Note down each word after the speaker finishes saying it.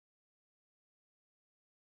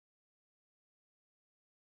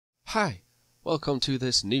Hi, welcome to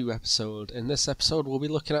this new episode. In this episode we'll be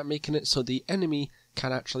looking at making it so the enemy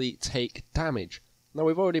can actually take damage. Now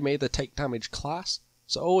we've already made the take damage class,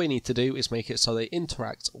 so all we need to do is make it so they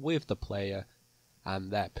interact with the player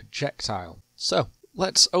and their projectile. So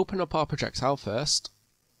let's open up our projectile first,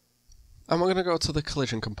 and we're going to go to the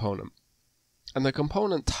collision component. And the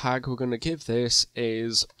component tag we're going to give this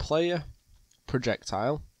is player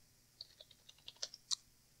projectile.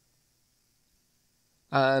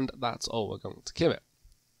 And that's all we're going to give it.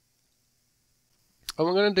 And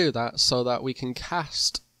we're going to do that so that we can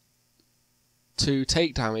cast to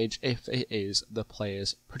take damage if it is the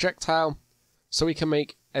player's projectile. So we can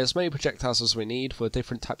make as many projectiles as we need for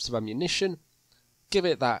different types of ammunition, give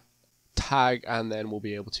it that tag, and then we'll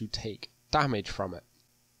be able to take damage from it.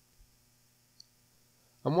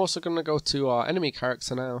 I'm also going to go to our enemy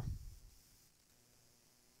character now,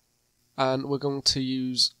 and we're going to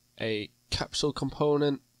use a capsule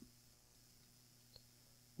component,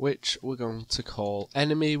 which we're going to call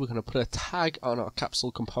enemy. We're going to put a tag on our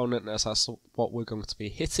capsule component as that's what we're going to be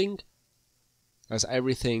hitting, as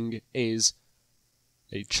everything is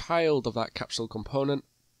a child of that capsule component.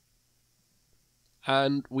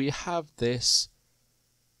 And we have this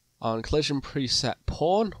on collision preset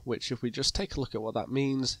pawn, which if we just take a look at what that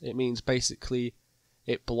means, it means basically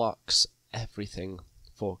it blocks everything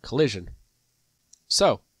for collision.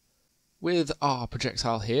 So with our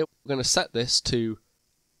projectile here, we're going to set this to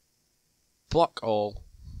block all,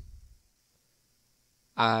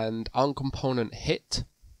 and on component hit,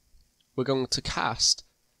 we're going to cast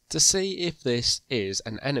to see if this is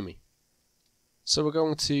an enemy. So we're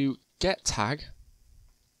going to get tag,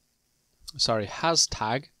 has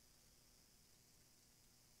tag,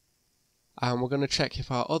 and we're going to check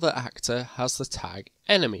if our other actor has the tag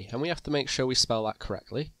enemy, and we have to make sure we spell that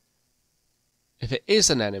correctly. If it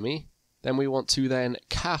is an enemy, then we want to then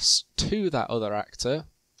cast to that other actor.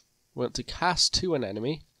 We want to cast to an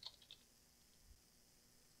enemy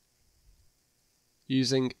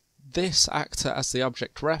using this actor as the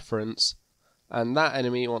object reference, and that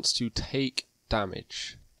enemy wants to take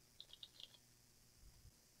damage.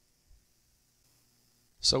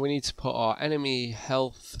 So we need to put our enemy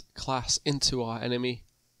health class into our enemy,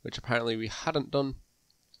 which apparently we hadn't done.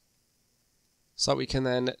 So we can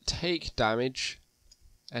then take damage,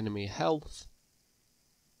 enemy health,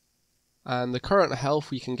 and the current health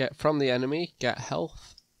we can get from the enemy, get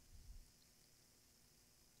health.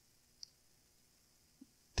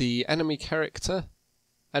 The enemy character,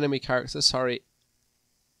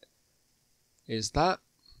 is that.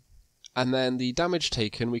 And then the damage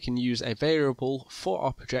taken, we can use a variable for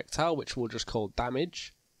our projectile, which we'll just call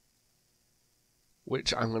damage,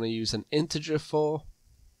 which I'm going to use an integer for.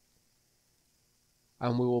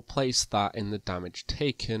 And we will place that in the damage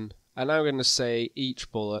taken. And I'm going to say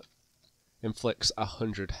each bullet inflicts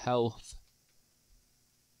 100 health.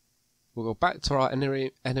 We'll go back to our enemy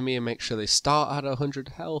and make sure they start at 100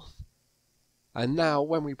 health. And now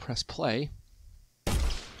when we press play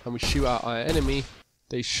and we shoot at our enemy,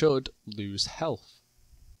 they should lose health.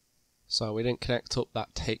 So we didn't connect up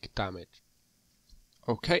that take damage.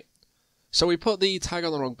 Okay. So we put the tag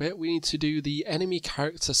on the wrong bit. We need to do the enemy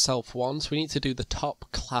character self one. So we need to do the top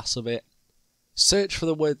class of it. Search for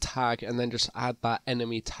the word tag and then just add that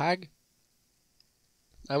enemy tag.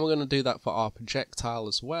 And we're going to do that for our projectile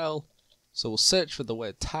as well. So we'll search for the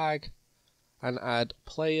word tag and add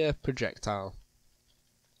player projectile,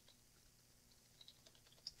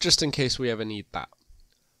 just in case we ever need that.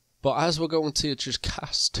 But as we're going to just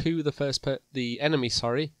cast to the enemy,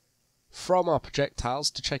 from our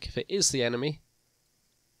projectiles to check if it is the enemy,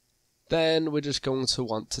 then we're just going to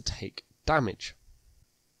want to take damage.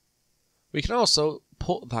 We can also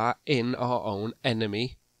put that in our own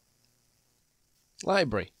enemy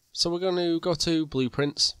library. So we're going to go to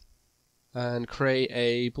blueprints and create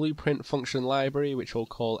a blueprint function library, which we'll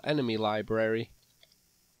call enemy library.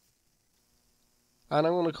 And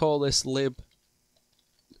I'm going to call this lib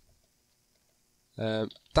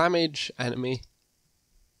damage enemy.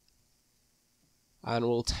 And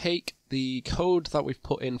we'll take the code that we've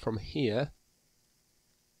put in from here.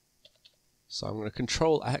 So I'm going to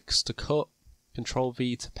Control X to cut, Control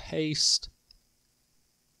V to paste.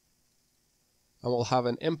 And we'll have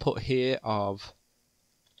an input here of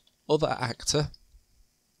other actor,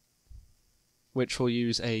 which will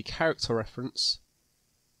use a character reference.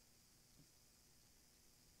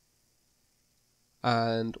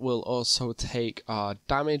 And we'll also take our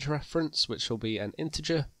damage reference, which will be an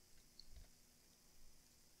integer.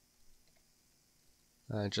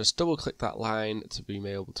 And just double click that line to be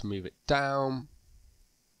able to move it down.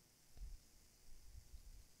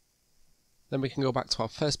 Then we can go back to our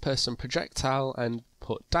first person projectile and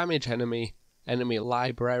put damage enemy, enemy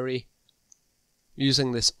library,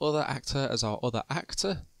 using this other actor as our other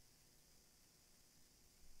actor.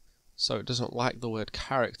 So it doesn't like the word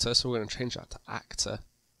character, so we're going to change that to actor.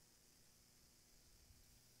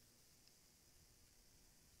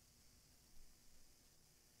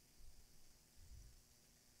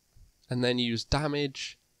 And then use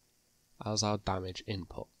damage as our damage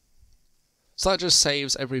input. So that just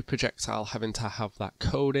saves every projectile having to have that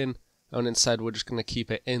code in, and instead we're just going to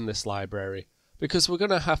keep it in this library, because we're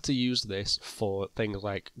going to have to use this for things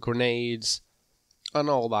like grenades and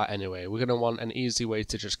all that anyway. We're going to want an easy way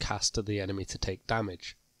to just cast to the enemy to take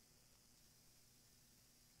damage.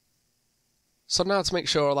 So now to make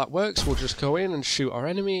sure all that works, we'll just go in and shoot our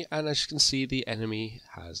enemy, and as you can see, the enemy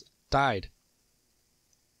has died.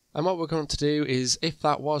 And what we're going to do is, if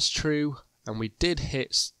that was true, and we did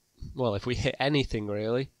hit, well, if we hit anything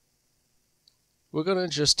really, we're going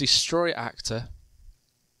to just destroy actor.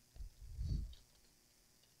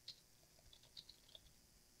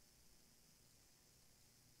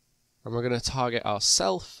 And we're going to target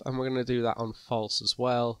ourself, and we're going to do that on false as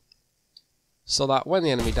well, so that when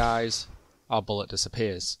the enemy dies, our bullet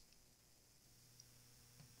disappears.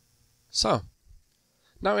 So,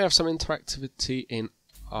 now we have some interactivity in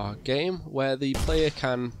our game where the player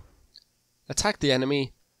can attack the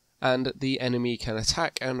enemy, and the enemy can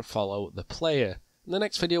attack and follow the player. In the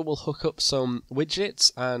next video we'll hook up some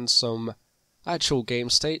widgets and some actual game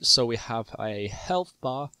states, so we have a health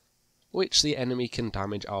bar which the enemy can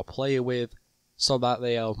damage our player with, so that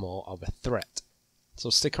they are more of a threat. So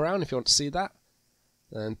stick around if you want to see that,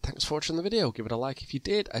 and thanks for watching the video. Give it a like if you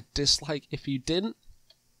did, a dislike if you didn't,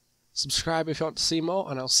 subscribe if you want to see more,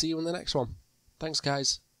 and I'll see you in the next one. Thanks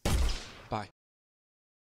guys, bye.